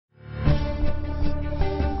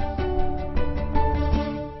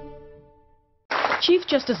Chief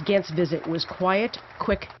Justice Gantt's visit was quiet,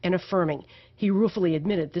 quick, and affirming. He ruefully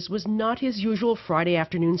admitted this was not his usual Friday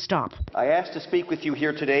afternoon stop. I asked to speak with you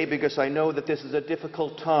here today because I know that this is a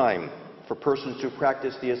difficult time for persons who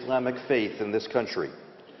practice the Islamic faith in this country.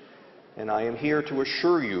 And I am here to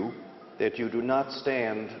assure you that you do not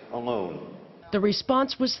stand alone. The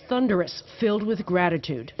response was thunderous, filled with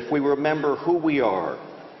gratitude. If we remember who we are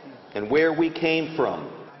and where we came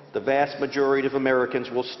from, the vast majority of Americans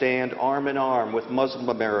will stand arm in arm with Muslim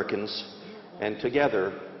Americans, and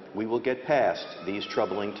together we will get past these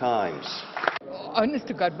troubling times. Honest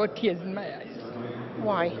to God, brought tears in my eyes.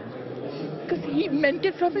 Why? Because he meant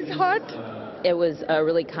it from his heart. It was a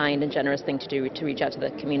really kind and generous thing to do, to reach out to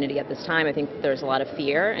the community at this time. I think there's a lot of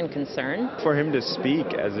fear and concern. For him to speak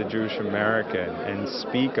as a Jewish American and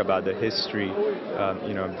speak about the history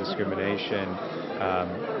of discrimination,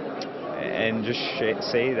 and just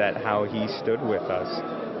say that how he stood with us,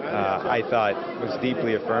 I thought was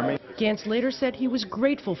deeply affirming. Gantz later said he was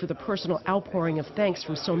grateful for the personal outpouring of thanks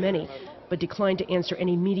from so many, but declined to answer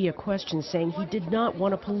any media questions, saying he did not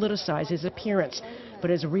want to politicize his appearance.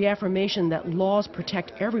 But his reaffirmation that laws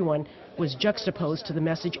protect everyone was juxtaposed to the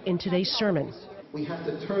message in today's sermon. We have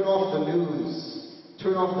to turn off the news,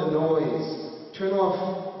 turn off the noise, turn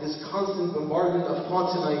off this constant bombardment of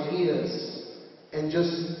thoughts and ideas, and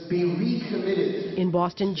just be recommitted. In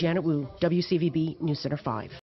Boston, Janet Wu, WCVB News Center 5.